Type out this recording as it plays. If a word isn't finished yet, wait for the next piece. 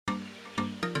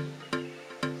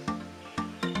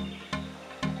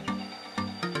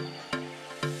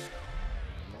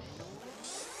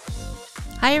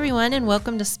Hi, everyone, and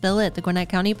welcome to Spill It, the Gwinnett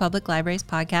County Public Library's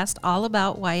podcast all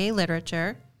about YA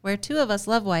literature, where two of us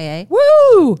love YA.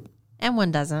 Woo! And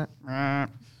one doesn't. I'm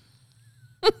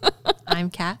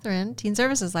Catherine, Teen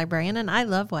Services Librarian, and I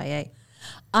love YA.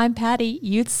 I'm Patty,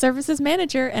 Youth Services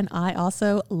Manager, and I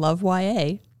also love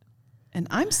YA. And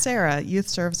I'm Sarah, Youth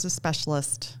Services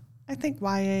Specialist. I think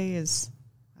YA is,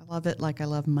 I love it like I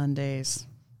love Mondays.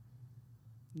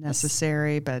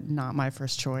 Necessary, but not my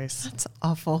first choice. That's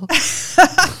awful.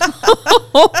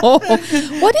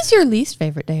 What is your least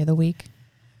favorite day of the week?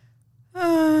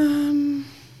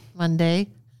 Monday.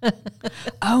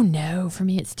 Oh, no. For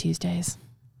me, it's Tuesdays.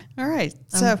 All right.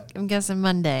 So I'm guessing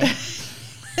Monday,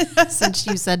 since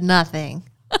you said nothing.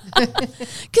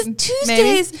 Because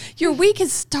Tuesdays, your week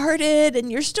has started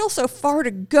and you're still so far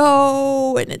to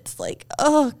go. And it's like,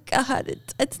 oh, God,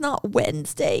 it's not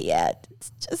Wednesday yet.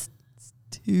 It's just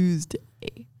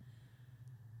Tuesday.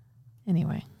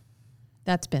 Anyway,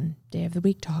 that's been day of the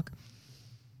week talk.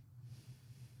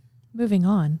 Moving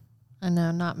on. I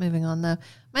know, not moving on, though.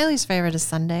 My least favorite is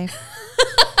Sunday.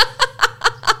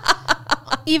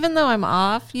 Even though I'm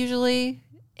off, usually,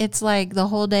 it's like the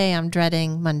whole day I'm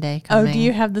dreading Monday coming. Oh, do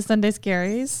you have the Sunday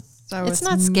scaries? So It's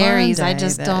not scaries, I Monday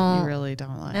just that don't- You really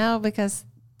don't like. No, because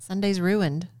Sunday's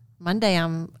ruined. Monday,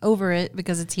 I'm over it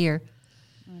because it's here.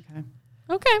 Okay.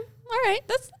 Okay. All right.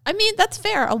 That's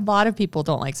fair. A lot of people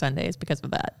don't like Sundays because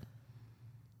of that.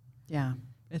 Yeah.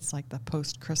 It's like the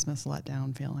post-Christmas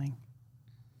letdown feeling.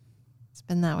 It's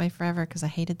been that way forever because I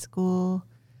hated school,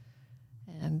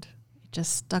 and it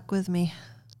just stuck with me.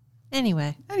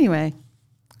 Anyway,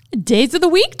 Days of the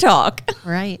week talk.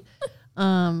 right.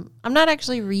 I'm not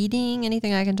actually reading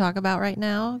anything I can talk about right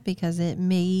now because it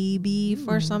may be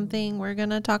for something we're going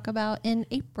to talk about in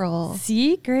April.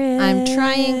 Secret. I'm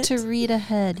trying to read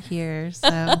ahead here,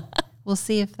 so we'll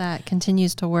see if that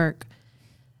continues to work.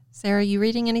 Sarah, you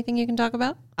reading anything you can talk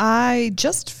about? I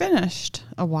just finished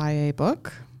a YA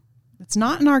book. It's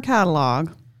not in our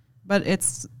catalog, but it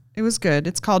was good.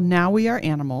 It's called Now We Are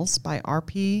Animals by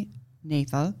R.P.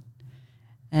 Natha.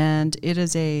 And it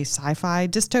is a sci-fi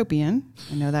dystopian.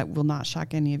 I know that will not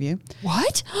shock any of you.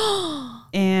 What?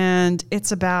 And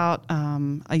it's about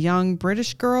a young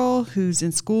British girl who's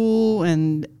in school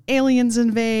and aliens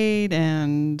invade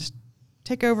and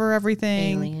take over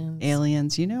everything.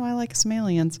 Aliens. You know I like some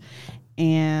aliens.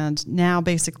 And now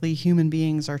basically human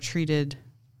beings are treated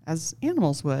as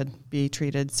animals would be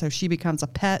treated. So she becomes a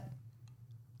pet.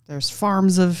 There's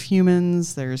farms of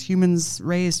humans. There's humans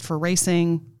raised for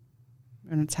racing.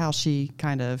 And it's how she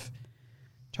kind of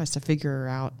tries to figure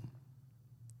out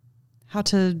how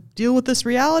to deal with this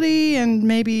reality and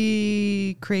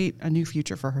maybe create a new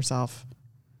future for herself.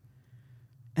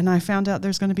 And I found out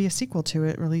there's going to be a sequel to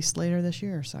it released later this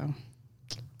year. So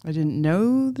I didn't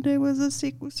know that it was a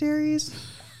sequel series.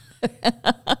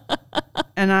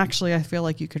 And actually, I feel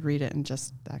like you could read it and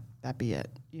just that be it.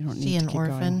 You don't need to keep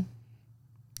orphan? going.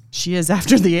 She is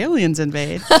after the aliens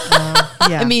invade.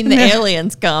 Yeah. I mean, the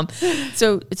aliens come.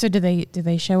 So do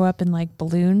they show up in like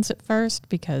balloons at first?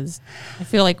 Because I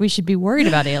feel like we should be worried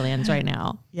about aliens right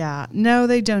now. Yeah. No,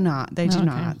 they do not. They do Okay.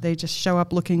 not. They just show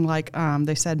up looking like,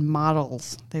 they said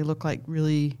models. They look like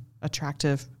really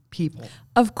attractive people.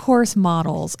 Of course,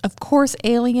 models. Of course,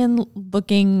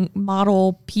 alien-looking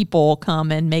model people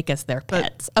come and make us their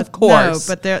pets. Of course.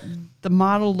 No, but the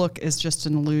model look is just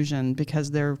an illusion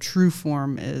because their true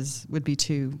form would be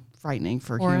too frightening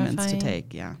for humans to Horrifying.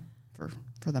 take. Yeah.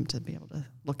 For them to be able to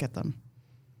look at them.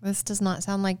 This does not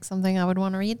sound like something I would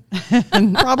want to read.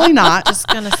 Probably not. Just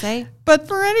going to say. But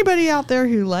for anybody out there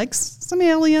who likes some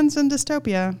aliens and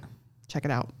dystopia, check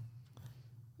it out.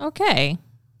 Okay.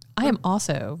 I am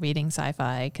also reading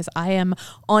sci-fi because I am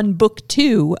on book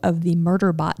 2 of the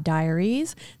Murderbot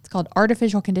Diaries. It's called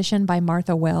Artificial Condition by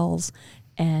Martha Wells.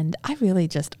 And I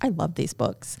love these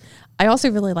books. I also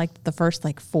really like the first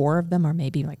 4 of them are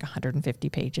maybe 150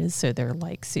 pages. So they're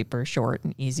super short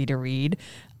and easy to read.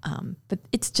 But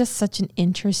it's just such an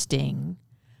interesting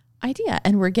idea.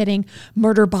 And we're getting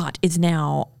Murderbot is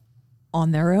now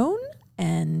on their own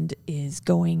and is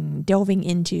delving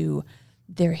into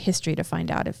their history to find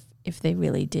out if they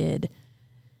really did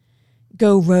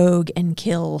go rogue and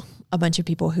kill a bunch of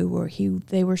people who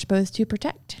they were supposed to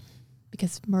protect,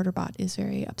 because Murderbot is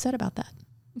very upset about that.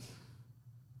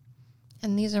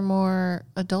 And these are more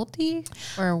adulty?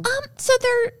 Or So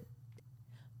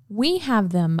we have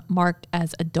them marked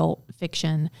as adult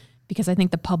fiction because I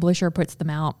think the publisher puts them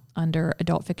out under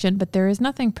adult fiction, but there is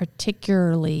nothing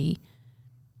particularly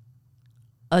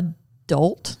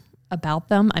adult about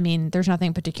them. I mean, there's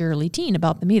nothing particularly teen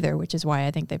about them either, which is why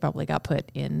I think they probably got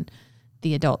put in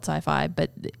the adult sci-fi.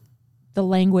 But the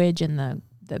language and the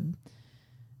the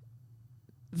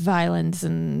violence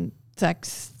and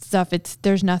sex stuff.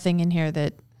 There's nothing in here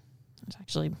that it's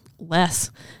actually less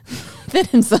than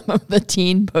in some of the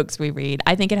teen books we read.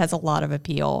 I think it has a lot of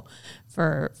appeal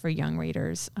for young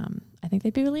readers. I think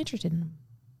they'd be really interested in them.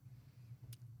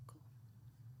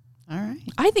 All right.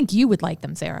 I think you would like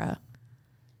them, Sarah,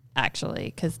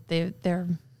 actually, because they're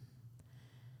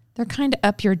kind of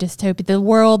up your dystopia. The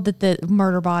world that the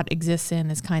Murderbot exists in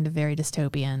is kind of very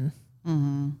dystopian.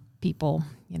 Mm-hmm. People,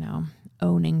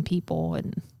 owning people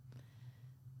and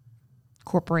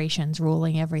corporations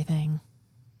ruling everything.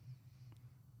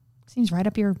 Seems right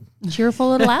up your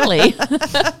cheerful little alley.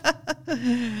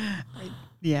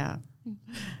 Yeah.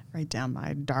 Right down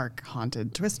my dark,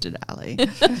 haunted, twisted alley.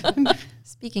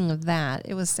 Speaking of that,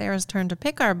 it was Sarah's turn to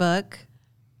pick our book.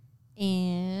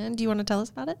 And do you want to tell us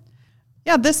about it?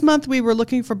 Yeah, this month we were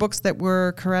looking for books that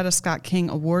were Coretta Scott King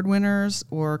Award winners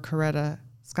or Coretta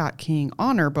Scott King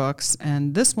honor books.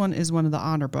 And this one is one of the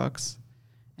honor books.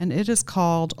 And it is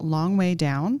called Long Way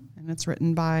Down. And it's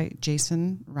written by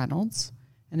Jason Reynolds.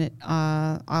 And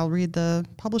I'll read the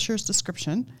publisher's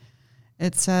description.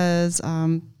 It says,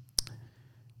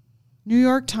 New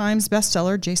York Times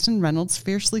bestseller Jason Reynolds'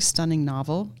 fiercely stunning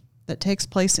novel that takes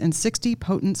place in 60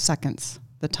 potent seconds,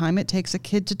 the time it takes a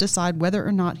kid to decide whether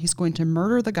or not he's going to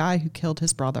murder the guy who killed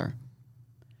his brother.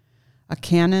 A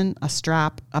cannon, a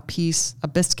strap, a piece, a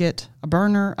biscuit, a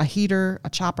burner, a heater, a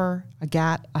chopper, a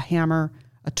gat, a hammer,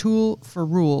 a tool for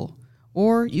rule,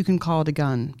 or you can call it a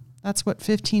gun. That's what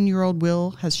 15-year-old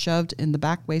Will has shoved in the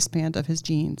back waistband of his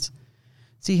jeans.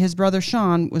 See, his brother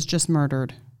Sean was just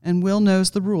murdered, and Will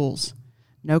knows the rules.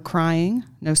 No crying,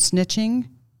 no snitching,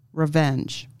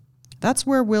 revenge. That's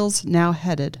where Will's now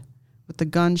headed, with the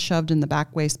gun shoved in the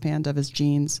back waistband of his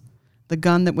jeans, the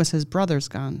gun that was his brother's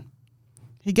gun.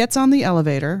 He gets on the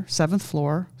elevator, 7th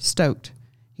floor, stoked.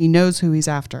 He knows who he's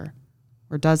after.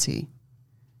 Or does he?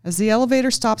 As the elevator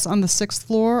stops on the 6th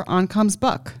floor, on comes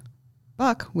Buck.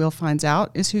 Buck, Will finds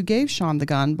out, is who gave Sean the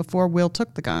gun before Will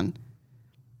took the gun.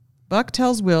 Buck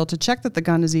tells Will to check that the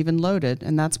gun is even loaded,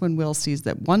 and that's when Will sees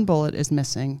that one bullet is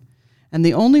missing. And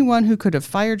the only one who could have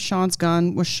fired Sean's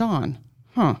gun was Sean.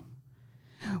 Huh.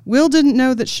 Will didn't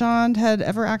know that Sean had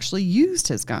ever actually used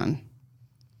his gun.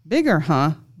 Bigger,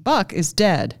 huh? Buck is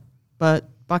dead. But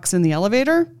Buck's in the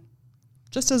elevator?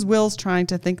 Just as Will's trying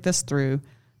to think this through,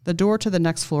 the door to the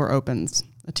next floor opens.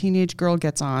 A teenage girl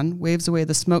gets on, waves away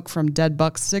the smoke from dead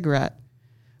Buck's cigarette.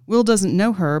 Will doesn't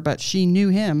know her, but she knew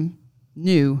him.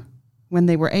 Knew. When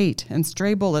they were 8 and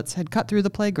stray bullets had cut through the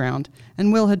playground,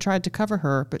 and Will had tried to cover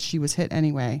her, but she was hit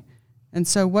anyway. And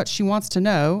so what she wants to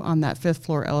know on that 5th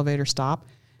floor elevator stop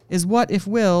is what if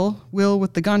Will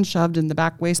with the gun shoved in the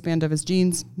back waistband of his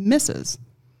jeans, misses?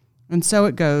 And so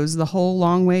it goes the whole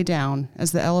long way down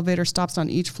as the elevator stops on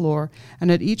each floor,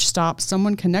 and at each stop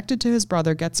someone connected to his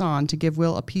brother gets on to give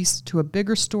Will a piece to a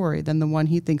bigger story than the one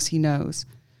he thinks he knows.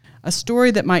 A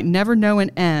story that might never know an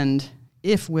end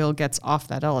if Will gets off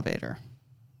that elevator.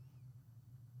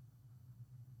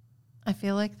 I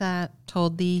feel like that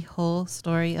told the whole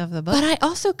story of the book. But I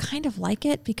also kind of like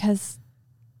it because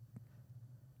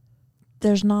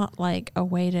there's not like a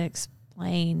way to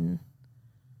explain.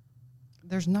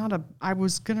 There's not a... I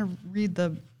was going to read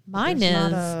the... Mine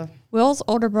is Will's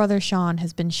older brother Sean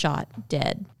has been shot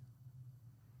dead.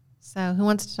 So who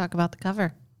wants to talk about the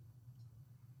cover?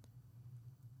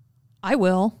 I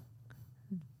will.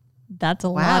 That's a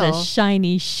lot of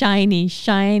shiny, shiny,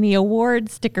 shiny award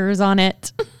stickers on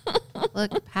it.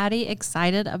 Look, Patty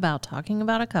excited about talking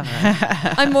about a cover.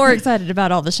 I'm more excited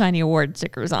about all the shiny award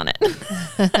stickers on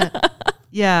it.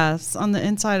 Yes, on the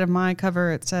inside of my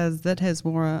cover it says that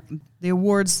the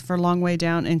awards for Long Way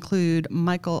Down include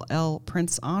Michael L.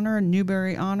 Prince Honor,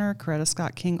 Newbery Honor, Coretta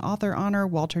Scott King Author Honor,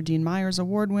 Walter Dean Myers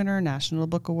Award Winner, National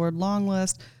Book Award Long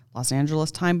List, Los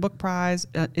Angeles Time Book Prize.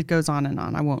 It goes on and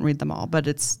on. I won't read them all, but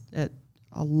it's a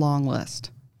long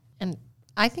list. And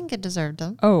I think it deserved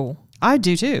them. Oh, I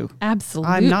do too.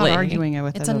 absolutely. I'm not arguing it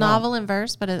with it It's a at novel in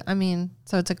verse, but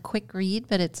so it's a quick read,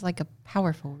 but it's like a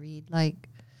powerful read. Like,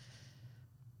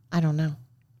 I don't know.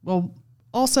 Well,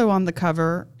 also on the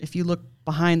cover, if you look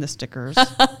behind the stickers,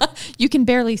 You can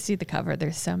barely see the cover.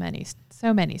 There's so many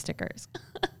stickers.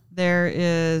 there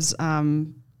is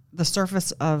the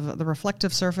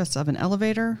reflective surface of an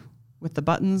elevator with the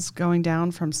buttons going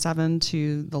down from 7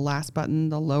 to the last button,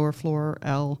 the lower floor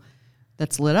L,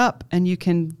 that's lit up, and you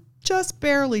can just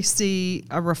barely see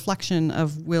a reflection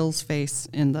of Will's face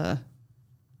in the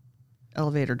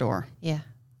elevator door. Yeah.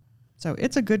 So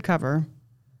it's a good cover.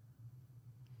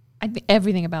 I think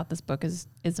everything about this book is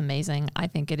amazing. I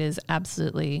think it is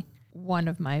absolutely one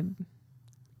of my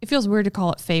it feels weird to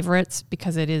call it favorites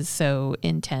because it is so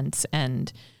intense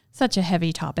and such a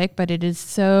heavy topic, but it is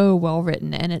so well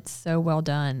written and it's so well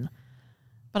done.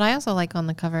 But I also like on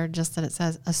the cover just that it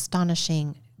says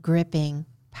astonishing, gripping,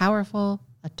 powerful,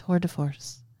 a tour de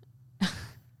force.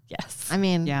 Yes. I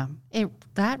mean, Yeah.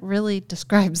 That really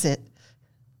describes it.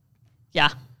 Yeah.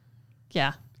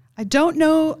 Yeah. I don't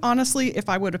know, honestly, if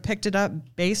I would have picked it up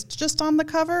based just on the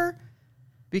cover,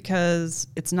 because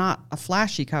it's not a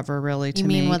flashy cover, really, to You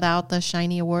me. mean without the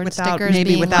shiny award stickers? Maybe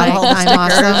being without like, all the I'm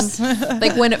stickers. awesome?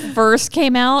 Like when it first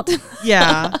came out.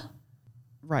 Yeah.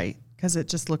 Right. Because it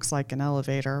just looks like an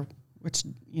elevator, which,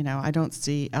 I don't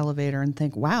see elevator and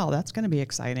think, wow, that's going to be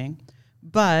exciting.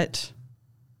 But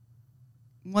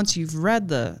once you've read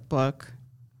the book,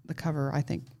 the cover, I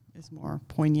think, is more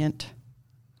poignant.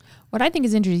 What I think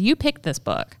is interesting, you picked this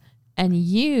book and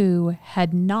you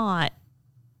didn't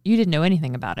know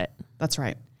anything about it. That's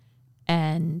right.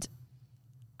 And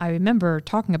I remember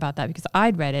talking about that because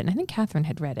I'd read it and I think Catherine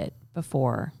had read it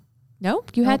before. No,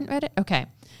 you hadn't read it? Okay.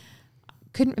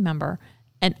 Couldn't remember.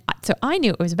 And so I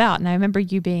knew what it was about. And I remember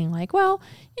you being like, well,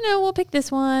 we'll pick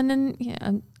this one.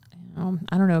 And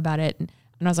I don't know about it. And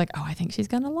I was like, oh, I think she's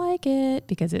going to like it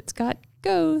because it's got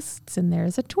ghosts and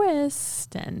there's a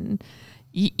twist. And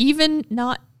even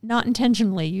not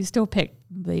intentionally, you still picked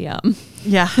the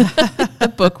Yeah.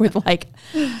 the book with like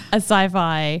a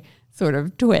sci-fi sort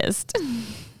of twist.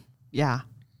 Yeah.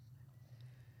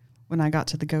 When I got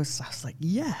to the ghosts, I was like,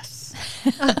 yes.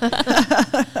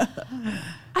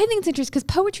 I think it's interesting because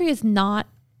poetry is not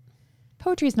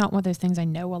one of those things I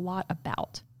know a lot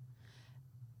about.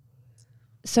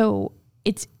 So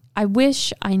I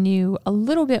wish I knew a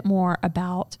little bit more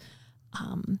about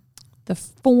the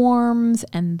forms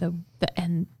and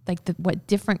what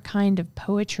different kind of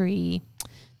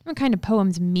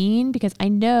poems mean, because I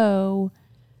know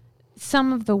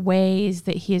some of the ways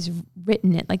that he has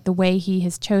written it, like the way he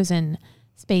has chosen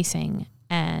spacing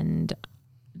and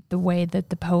the way that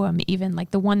the poem, even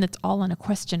like the one that's all in a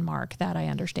question mark, that I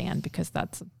understand because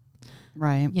that's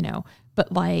right.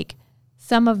 But like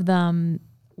some of them,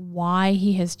 why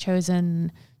he has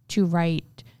chosen to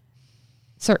write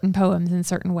certain poems in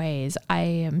certain ways, I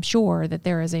am sure that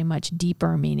there is a much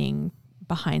deeper meaning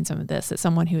behind some of this, that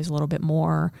someone who is a little bit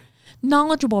more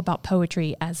knowledgeable about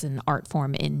poetry as an art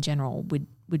form in general would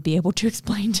be able to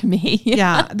explain to me.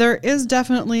 Yeah, there is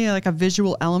definitely like a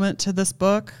visual element to this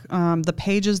book. The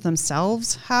pages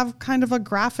themselves have kind of a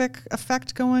graphic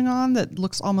effect going on that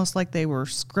looks almost like they were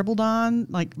scribbled on,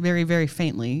 like very, very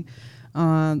faintly,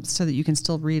 so that you can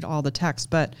still read all the text.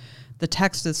 But the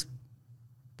text is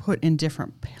put in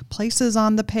different places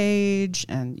on the page,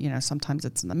 and sometimes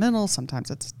it's in the middle,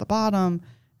 sometimes it's at the bottom,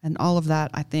 and all of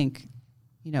that, I think,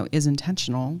 is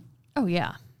intentional. Oh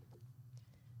yeah.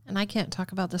 And I can't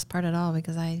talk about this part at all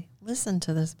because I listened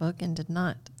to this book and did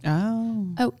not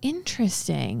Oh,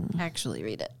 interesting. actually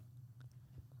read it.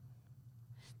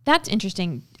 That's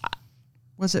interesting.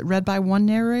 Was it read by one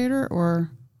narrator,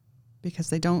 or because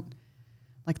they don't,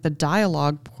 like the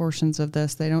dialogue portions of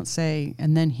this, they don't say,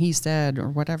 and then he said, or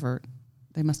whatever.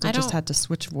 They must have just had to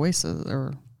switch voices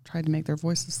or tried to make their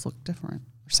voices look different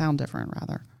or sound different,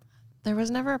 rather. There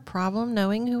was never a problem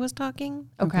knowing who was talking.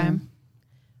 Okay.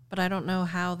 But I don't know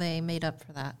how they made up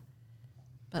for that.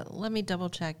 But let me double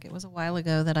check. It was a while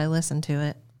ago that I listened to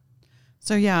it.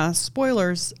 So yeah,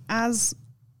 spoilers. As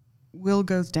Will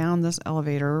goes down this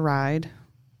elevator ride,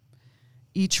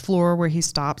 each floor where he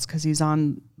stops, because he's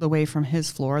on the way from his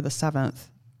floor, the 7th,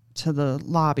 to the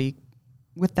lobby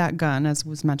with that gun, as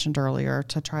was mentioned earlier,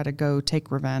 to try to go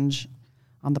take revenge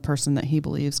on the person that he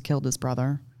believes killed his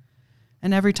brother.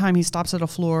 And every time he stops at a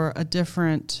floor, a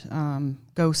different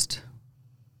ghost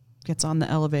gets on the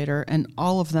elevator, and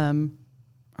all of them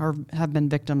have been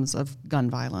victims of gun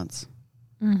violence.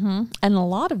 Mm-hmm. And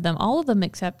all of them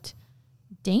except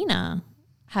Dana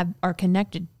are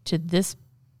connected to this.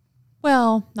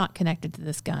 Well, not connected to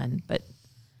this gun, but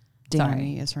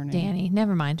Danny is her name. Danny,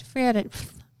 never mind. Forget it.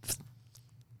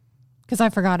 Because I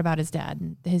forgot about his dad,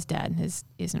 and his dad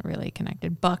isn't really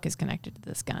connected. Buck is connected to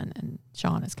this gun, and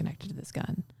Sean is connected to this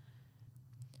gun.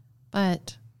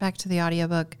 But back to the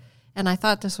audiobook, and I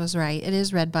thought this was right. It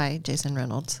is read by Jason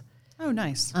Reynolds. Oh,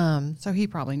 nice. So he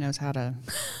probably knows how to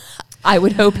I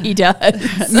would hope he does.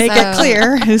 make it So,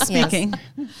 clear who's yes. speaking.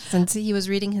 Since he was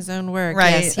reading his own work,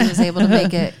 Right. yes, he was able to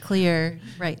make it clear,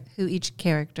 right, who each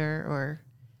character or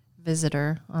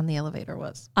visitor on the elevator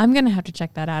was. I'm going to have to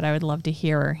check that out. I would love to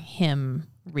hear him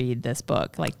read this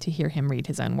book. Like, to hear him read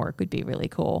his own work would be really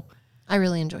cool. I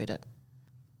really enjoyed it.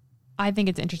 I think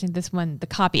it's interesting. This one, the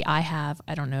copy I have,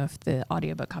 I don't know if the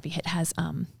audiobook copy has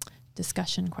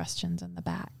discussion questions in the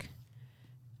back.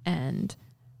 And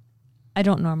I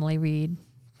don't normally read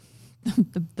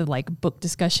the like book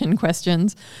discussion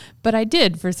questions, but I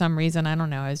did for some reason. I don't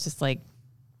know. I was just like,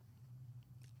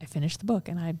 I finished the book,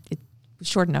 and it was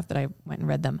short enough that I went and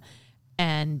read them.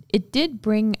 And it did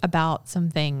bring about some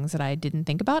things that I didn't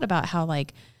think about how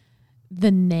like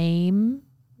the name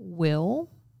Will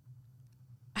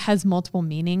has multiple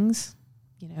meanings.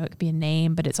 You know, it could be a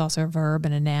name, but it's also a verb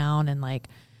and a noun, and like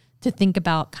to think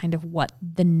about kind of what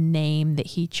the name that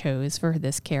he chose for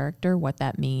this character, what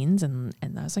that means. And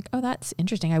I was like, oh, that's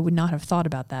interesting. I would not have thought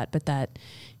about that, but that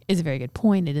is a very good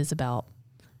point. It is about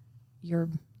your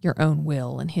own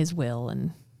will and his will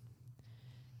and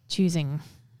choosing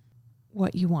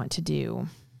what you want to do.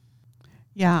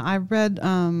 Yeah, I read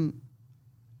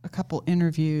a couple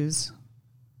interviews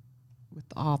with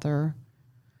the author,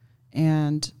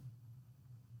 and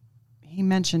he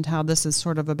mentioned how this is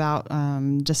sort of about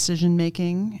decision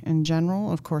making in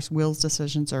general. Of course, Will's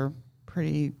decisions are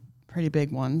pretty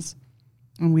big ones,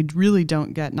 and we really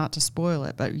don't get, not to spoil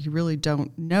it, but you really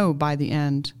don't know by the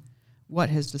end what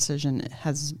his decision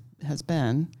has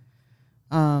been.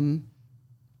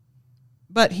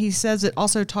 But he says it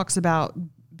also talks about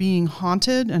being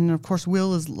haunted, and of course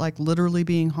Will is like literally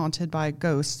being haunted by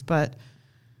ghosts, but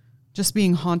just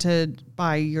being haunted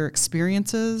by your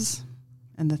experiences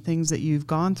and the things that you've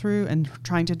gone through, and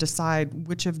trying to decide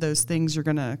which of those things you're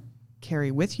going to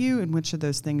carry with you and which of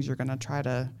those things you're going to try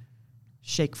to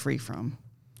shake free from.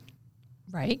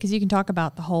 Right, because you can talk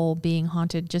about the whole being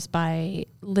haunted just by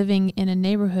living in a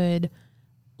neighborhood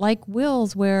like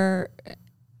Will's where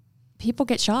people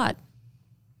get shot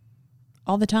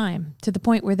all the time, to the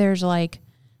point where there's like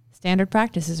standard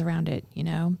practices around it, you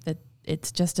know, that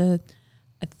it's just a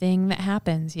thing that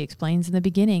happens. He explains in the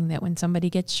beginning that when somebody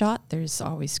gets shot, there's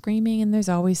always screaming and there's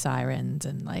always sirens,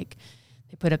 and like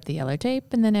they put up the yellow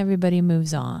tape and then everybody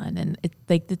moves on. And it's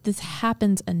like that this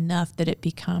happens enough that it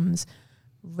becomes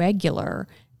regular,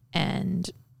 and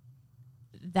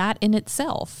that in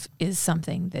itself is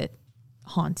something that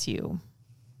haunts you.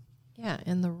 Yeah,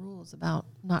 and the rules about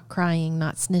not crying,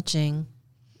 not snitching,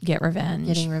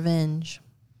 getting revenge.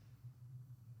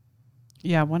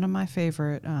 Yeah, one of my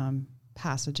favorite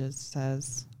passages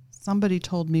says, "Somebody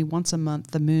told me once a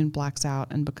month the moon blacks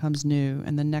out and becomes new,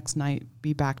 and the next night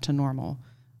be back to normal.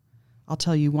 I'll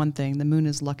tell you one thing, the moon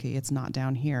is lucky it's not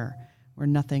down here, where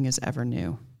nothing is ever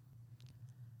new."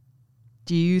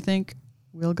 Do you think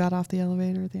Will got off the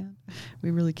elevator at the end?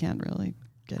 We really can't really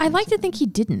get I like to into think he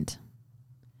didn't.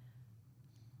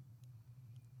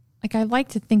 Like, I like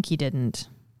to think he didn't.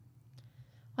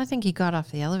 I think he got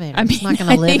off the elevator. I mean, He's not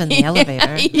going to live in the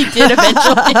elevator. He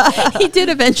did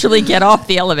eventually get off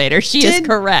the elevator. She is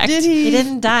correct. Did He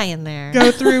didn't die in there.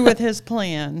 go through with his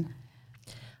plan?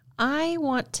 I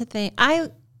want to think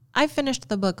I finished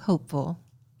the book hopeful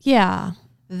Yeah.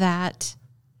 that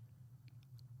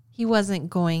he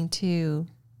wasn't going to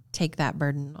take that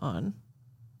burden on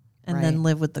and Right. then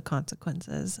live with the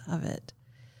consequences of it.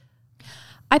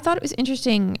 I thought it was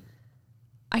interesting.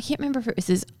 I can't remember if it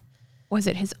was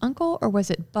it his uncle or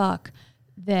was it Buck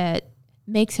that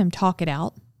makes him talk it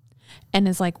out and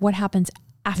is like, what happens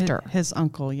after? His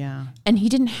uncle, yeah. And he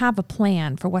didn't have a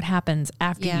plan for what happens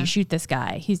after Yeah. you shoot this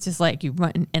guy. He's just like, you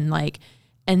run and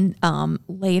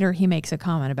later he makes a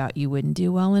comment about you wouldn't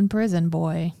do well in prison,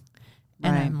 boy.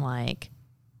 And Right. I'm like,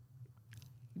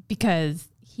 because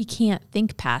he can't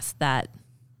think past that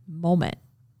moment.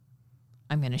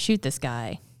 I'm going to shoot this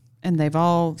guy. And they've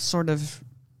all sort of,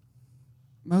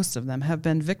 most of them have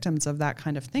been victims of that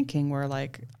kind of thinking where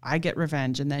like, I get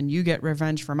revenge and then you get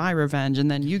revenge for my revenge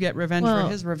and then you get revenge for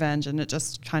his revenge, and it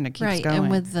just kind of keeps Right. going. And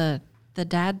with the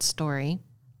dad story,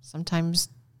 sometimes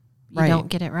you Right. don't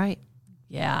get it right.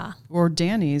 Yeah. Or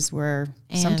Danny's, where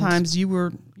And- sometimes you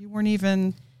weren't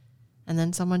even And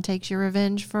then someone takes your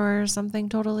revenge for something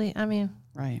totally,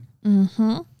 right.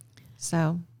 Mm-hmm.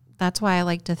 so that's why I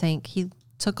like to think he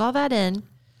took all that in.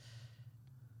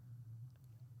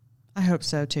 I hope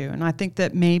so too. And I think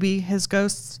that maybe his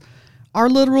ghosts are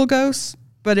literal ghosts,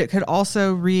 but it could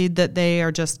also read that they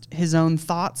are just his own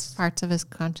thoughts. Parts of his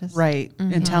conscious. Right.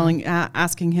 And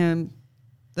asking him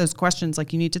those questions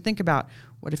like, you need to think about,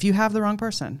 what if you have the wrong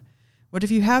person? What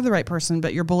if you have the right person,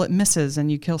 but your bullet misses and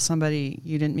you kill somebody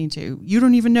you didn't mean to? You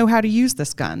don't even know how to use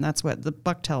this gun. That's what the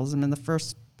Buck tells him in the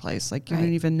first place. Like, you Right.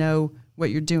 don't even know what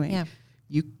you're doing. Yeah.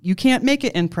 You can't make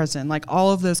it in prison. Like,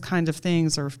 all of those kind of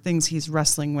things are things he's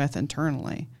wrestling with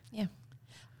internally. Yeah.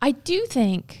 I do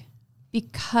think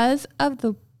because of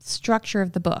the structure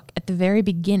of the book at the very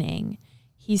beginning,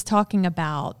 he's talking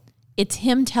about it's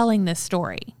him telling this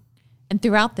story. And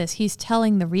throughout this, he's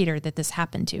telling the reader that this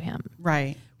happened to him,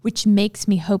 Right. which makes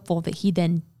me hopeful that he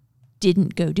then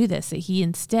didn't go do this, that he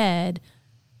instead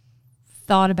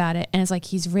thought about it and it's like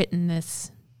he's written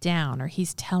this down or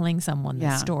he's telling someone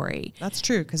this story. That's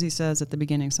true, because he says at the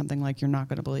beginning something like, "You're not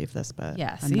going to believe this," but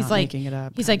yes, I'm he's not like, making it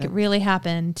up. He's like, "It really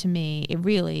happened to me.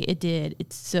 It did.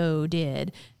 It so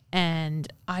did."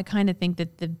 And I kind of think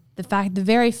that the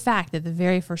very fact that the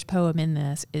very first poem in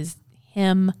this is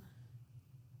him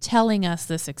telling us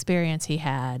this experience he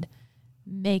had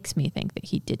makes me think that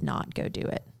he did not go do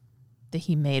it, that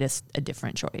he made a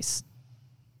different choice.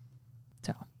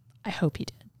 So I hope he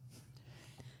did.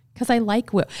 Because I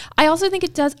like Will. I also think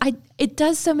it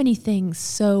does so many things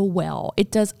so well. It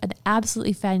does an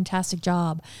absolutely fantastic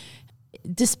job,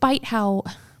 despite how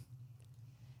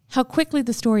quickly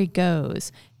the story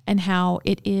goes and how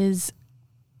it is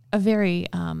a very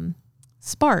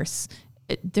sparse.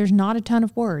 There's not a ton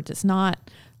of words. It's not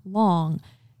long.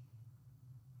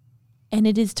 And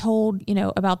it is told,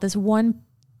 about this 1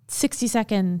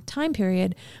 60-second time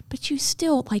period, but you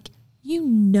still,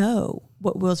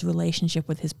 what Will's relationship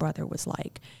with his brother was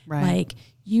like. Right.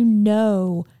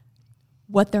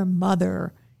 What their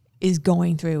mother is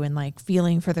going through and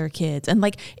feeling for their kids. And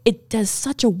it does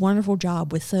such a wonderful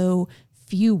job with so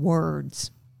few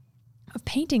words of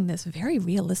painting this very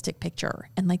realistic picture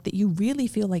and that you really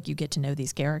feel like you get to know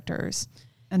these characters.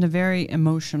 And a very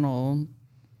emotional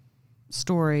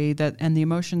story and the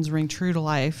emotions ring true to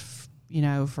life,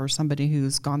 for somebody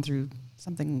who's gone through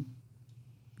something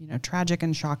tragic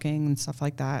and shocking and stuff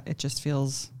like that. It just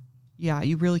feels,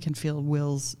 you really can feel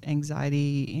Will's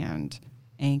anxiety and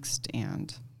angst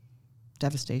and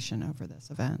devastation over this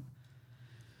event.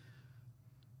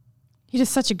 He does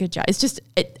such a good job.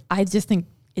 I just think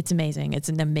it's amazing. It's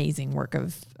an amazing work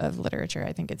of literature.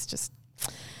 I think it's just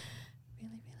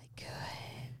really, really good.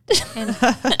 And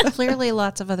clearly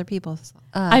lots of other people.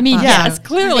 Yes,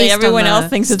 clearly everyone else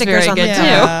thinks it's very good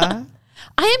too.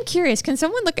 I am curious. Can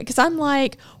someone look at, because I'm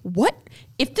like, what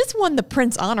if this won the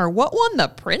Prince honor? What won the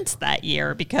Prince that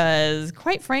year? Because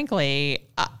quite frankly,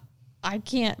 I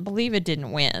can't believe it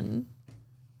didn't win.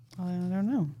 I don't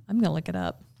know. I'm going to look it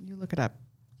up. You look it up.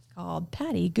 It's called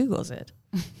Patty Googles it.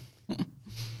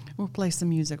 We'll play some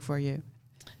music for you.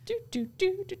 Just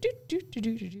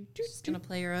going to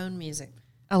play your own music.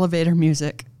 Elevator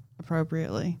music,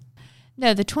 appropriately.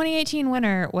 No, the 2018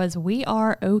 winner was We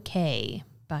Are Okay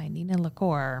by Nina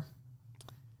LaCour.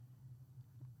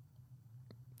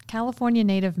 California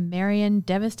native Marion,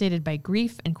 devastated by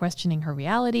grief and questioning her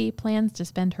reality, plans to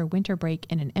spend her winter break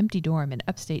in an empty dorm in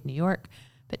upstate New York.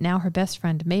 But now her best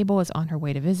friend Mabel is on her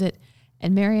way to visit,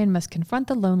 and Marion must confront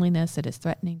the loneliness that is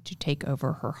threatening to take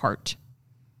over her heart.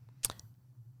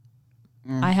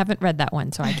 I haven't read that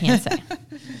one, so I can't say.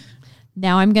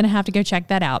 Now I'm going to have to go check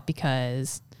that out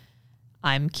because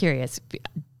I'm curious.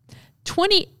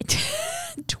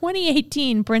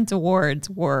 2018 Prince Awards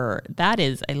that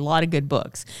is a lot of good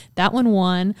books. That one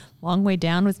won. Long Way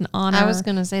Down was an honor. I was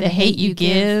going to say The Hate You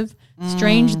Give.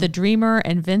 Strange the Dreamer,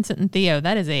 and Vincent and Theo.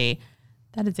 That is a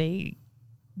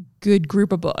good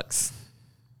group of books.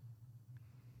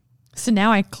 So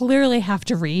now I clearly have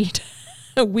to read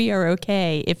We Are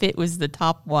Okay if it was the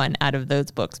top one out of those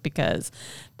books, because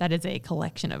that is a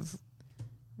collection of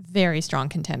very strong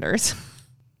contenders.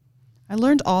 I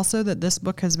learned also that this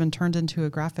book has been turned into a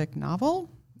graphic novel,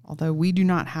 although we do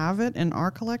not have it in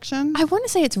our collection. I want to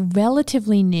say it's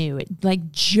relatively new. It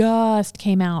just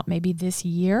came out maybe this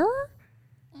year.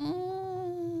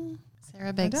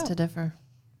 Sarah begs to differ.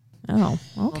 Oh,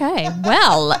 okay.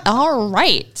 Well, all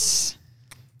right.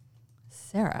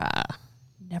 Sarah,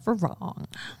 never wrong.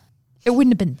 It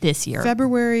wouldn't have been this year.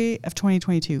 February of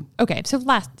 2022. Okay, so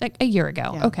a year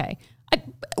ago. Yeah. Okay.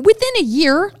 Within a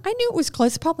year, I knew it was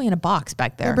close, probably in a box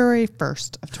back there. February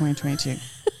 1st of 2022.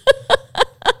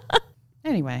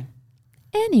 Anyway.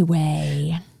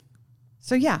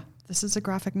 So this is a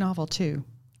graphic novel too,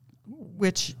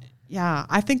 which,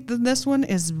 I think that this one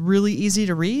is really easy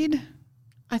to read.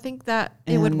 I think that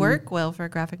it would work well for a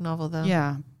graphic novel, though.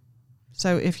 Yeah.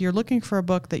 So if you're looking for a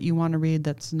book that you want to read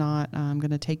that's not going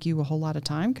to take you a whole lot of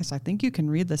time, because I think you can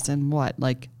read this in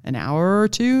an hour or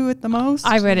two at the most?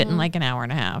 I read it in an hour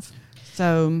and a half.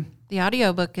 So the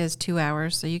audiobook is 2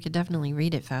 hours, so you could definitely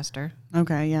read it faster.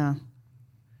 Okay, yeah.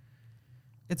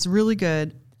 It's really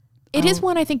good. It is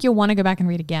one I think you'll want to go back and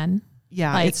read again.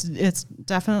 Yeah, it's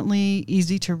definitely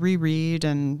easy to reread,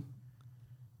 and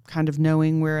kind of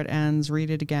knowing where it ends, read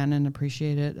it again and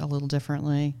appreciate it a little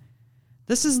differently.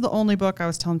 This is the only book I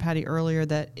was telling Patty earlier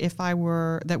that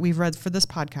that we've read for this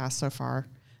podcast so far,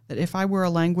 that if I were a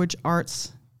language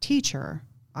arts teacher,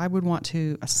 I would want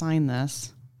to assign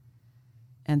this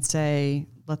and say,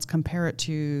 let's compare it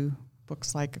to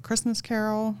books like A Christmas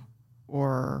Carol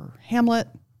or Hamlet,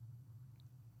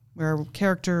 where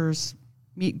characters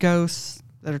meet ghosts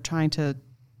that are trying to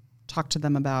talk to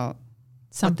them about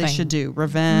Something. what they should do,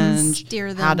 revenge,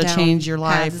 Steer them how to down change your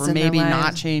life, paths or in their maybe lives.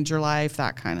 not change your life,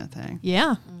 that kind of thing.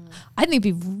 Yeah. I think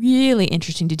it'd be really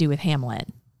interesting to do with Hamlet.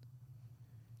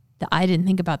 I didn't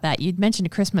think about that. You'd mentioned A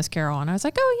Christmas Carol, and I was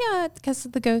like, oh, yeah, because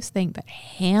of the ghost thing. But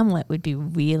Hamlet would be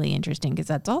really interesting because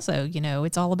that's also,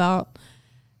 it's all about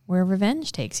where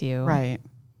revenge takes you. Right.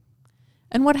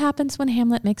 And what happens when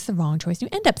Hamlet makes the wrong choice? You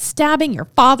end up stabbing your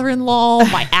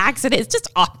father-in-law by accident. It's just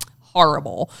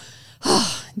horrible.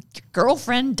 Your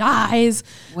girlfriend dies.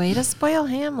 Way to spoil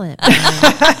Hamlet.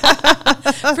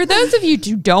 For those of you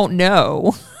who don't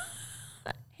know,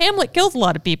 Hamlet kills a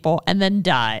lot of people and then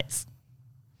dies.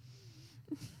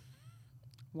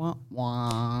 Wah,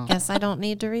 wah. Guess I don't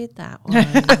need to read that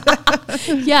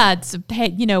one. Yeah, it's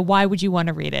why would you want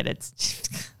to read it?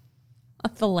 It's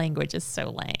the language is so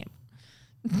lame.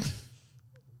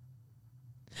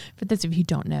 For those of you who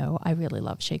don't know, I really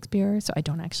love Shakespeare, so I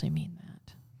don't actually mean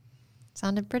that.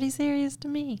 Sounded pretty serious to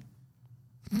me.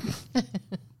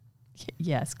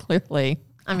 Yes, clearly.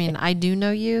 I mean, I do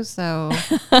know you, so.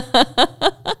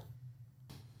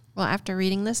 Well, after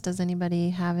reading this, does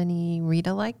anybody have any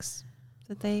read-alikes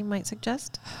that they might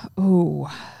suggest? Ooh.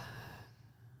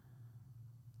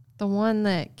 The one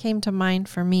that came to mind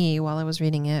for me while I was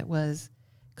reading it was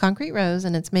Concrete Rose,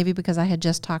 and it's maybe because I had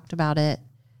just talked about it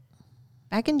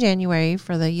back in January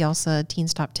for the YALSA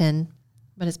Teens Top 10,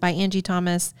 but it's by Angie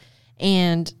Thomas,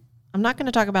 and I'm not going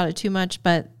to talk about it too much,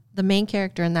 but the main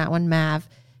character in that one, Mav,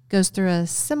 goes through a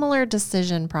similar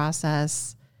decision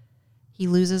process. He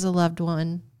loses a loved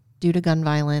one due to gun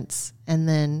violence and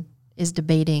then is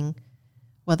debating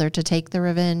whether to take the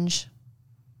revenge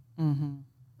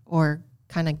or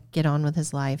kind of get on with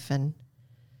his life and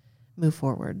move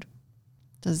forward.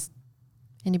 Does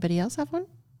anybody else have one?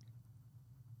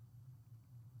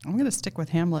 I'm going to stick with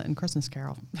Hamlet and Christmas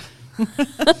Carol.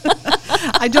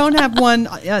 I don't have one.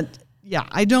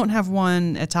 I don't have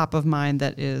one at top of mind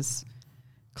that is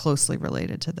closely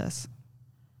related to this.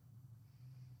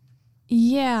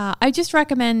 Yeah, I just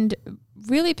recommend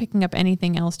really picking up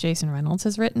anything else Jason Reynolds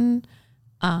has written.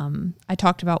 I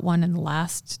talked about one in the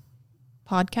last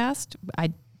podcast.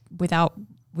 Without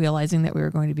realizing that we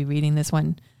were going to be reading this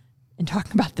one and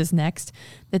talking about this next.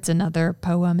 That's another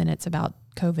poem, and it's about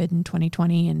COVID in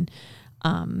 2020. And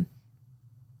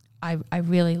I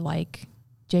really like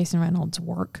Jason Reynolds'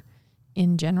 work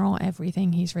in general.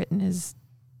 Everything he's written is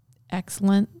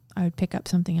excellent. I would pick up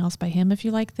something else by him if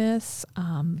you like this.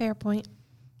 Fair point.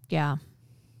 Yeah.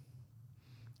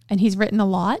 And he's written a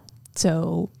lot,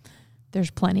 so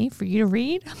there's plenty for you to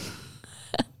read.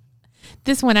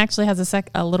 This one actually has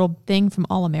a little thing from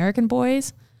All American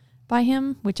Boys by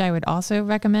him, which I would also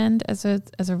recommend as a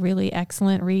really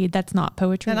excellent read. That's not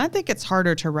poetry. And I think it's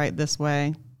harder to write this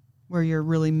way, where you're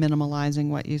really minimalizing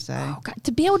what you say. Oh God,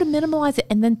 to be able to minimalize it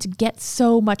and then to get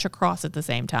so much across at the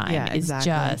same time is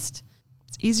exactly. just...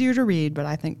 It's easier to read, but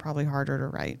I think probably harder to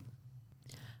write.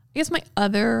 I guess my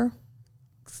other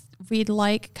read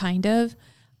kind of,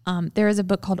 there is a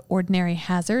book called Ordinary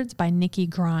Hazards by Nikki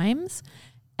Grimes.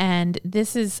 And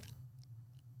this is,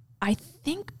 I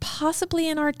think, possibly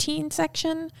in our teen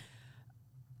section.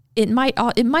 It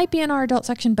might be in our adult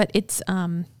section, but it's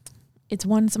won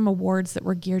some awards that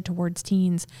were geared towards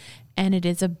teens, and it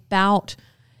is about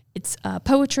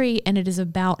poetry, and it is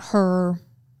about her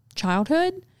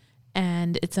childhood,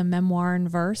 and it's a memoir in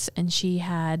verse. And she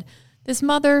had this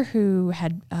mother who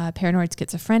had paranoid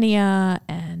schizophrenia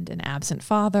and an absent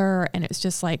father, and it was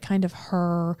just like kind of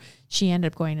her. She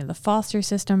ended up going to the foster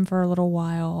system for a little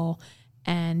while,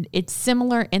 and it's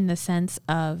similar in the sense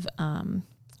of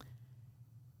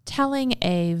telling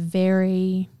a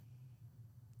very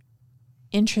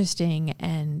interesting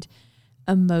and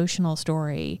emotional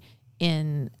story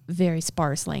in very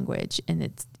sparse language, and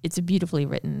it's a beautifully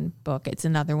written book. It's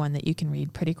another one that you can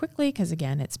read pretty quickly because,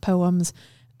 again, it's poems.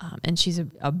 And she's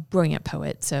a brilliant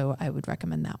poet, so I would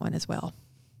recommend that one as well.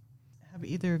 Have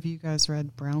either of you guys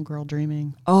read Brown Girl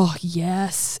Dreaming? Oh,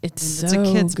 yes. It's a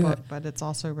kid's good. book, but it's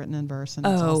also written in verse, and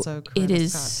it's also it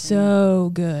is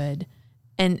so good.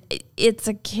 And it's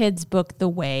a kid's book the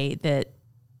way that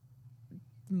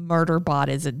Murderbot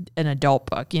is an adult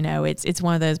book. It's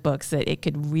one of those books that it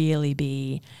could really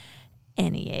be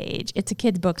any age. It's a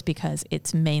kid's book because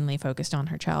it's mainly focused on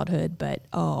her childhood, but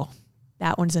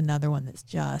that one's another one that's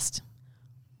just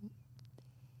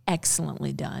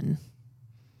excellently done.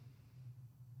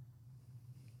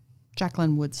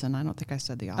 Jacqueline Woodson. I don't think I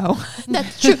said the author. Oh,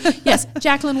 that's true. Yes,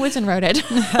 Jacqueline Woodson wrote it.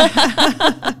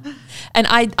 And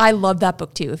I love that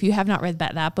book too. If you have not read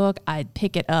that book, I'd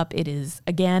pick it up. It is,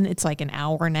 again, it's like an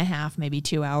hour and a half, maybe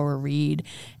 2 hour read.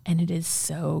 And it is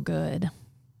so good.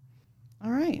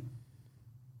 All right.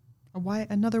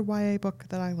 Another YA book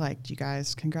that I liked, you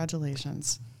guys.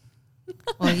 Congratulations.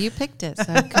 Well, you picked it,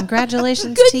 so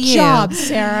congratulations Good to you. job,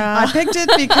 Sarah. I picked it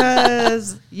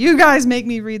because you guys make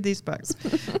me read these books.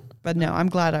 But no, I'm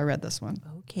glad I read this one.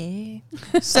 Okay.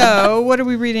 So what are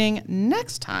we reading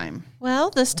next time? Well,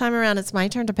 this time around, it's my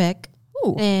turn to pick.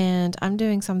 Ooh. And I'm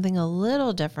doing something a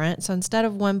little different. So instead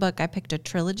of one book, I picked a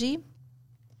trilogy.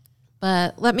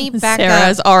 But let me back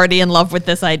Sarah's up. already in love with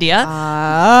this idea.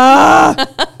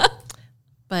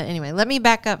 But anyway, let me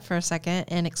back up for a second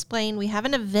and explain. We have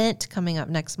an event coming up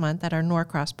next month at our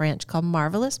Norcross branch called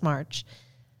Marvelous March,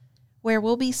 where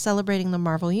we'll be celebrating the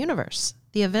Marvel Universe.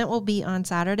 The event will be on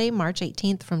Saturday, March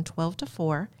 18th from 12 to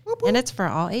 4, and it's for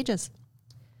all ages.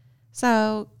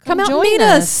 So Come out and join meet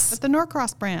us. At the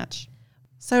Norcross branch.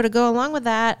 So to go along with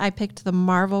that, I picked the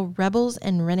Marvel Rebels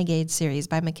and Renegades series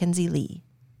by Mackenzie Lee.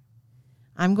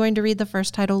 I'm going to read the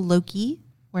first title, Loki,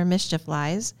 Where Mischief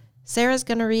Lies. Sarah's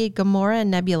going to read Gamora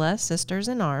and Nebula, Sisters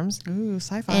in Arms. Ooh,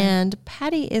 sci-fi. And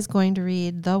Patty is going to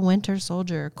read The Winter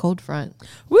Soldier, Cold Front.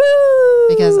 Woo!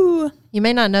 Because you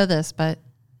may not know this, but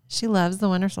she loves The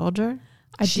Winter Soldier.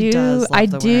 She does love I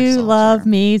the Winter do Soldier. love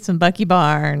me some Bucky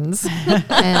Barnes.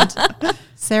 And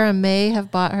Sarah may have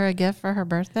bought her a gift for her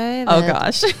birthday. Oh, that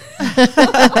gosh.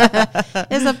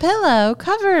 is a pillow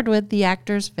covered with the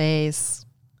actor's face.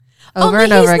 Only Over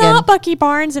and over he's again. not Bucky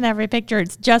Barnes in every picture.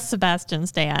 It's just Sebastian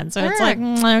Stan. So it's like,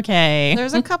 okay.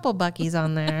 There's a couple Buckies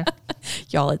on there,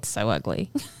 Y'all, it's so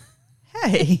ugly.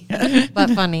 Hey. but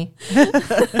funny.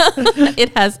 It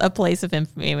has a place of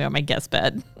infamy on my guest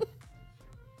bed.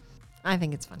 I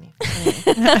think it's funny.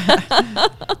 Anyway.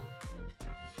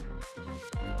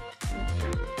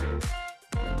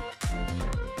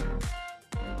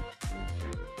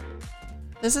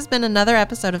 This has been another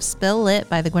episode of Spill Lit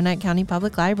by the Gwinnett County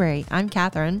Public Library. I'm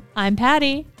Catherine, I'm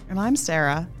Patty. And I'm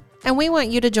Sarah. and we want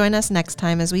you to join us next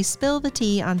time as we spill the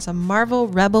tea on some Marvel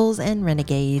Rebels and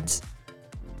Renegades.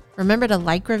 Remember to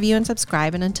like, review, and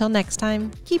subscribe, and until next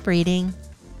time, keep reading.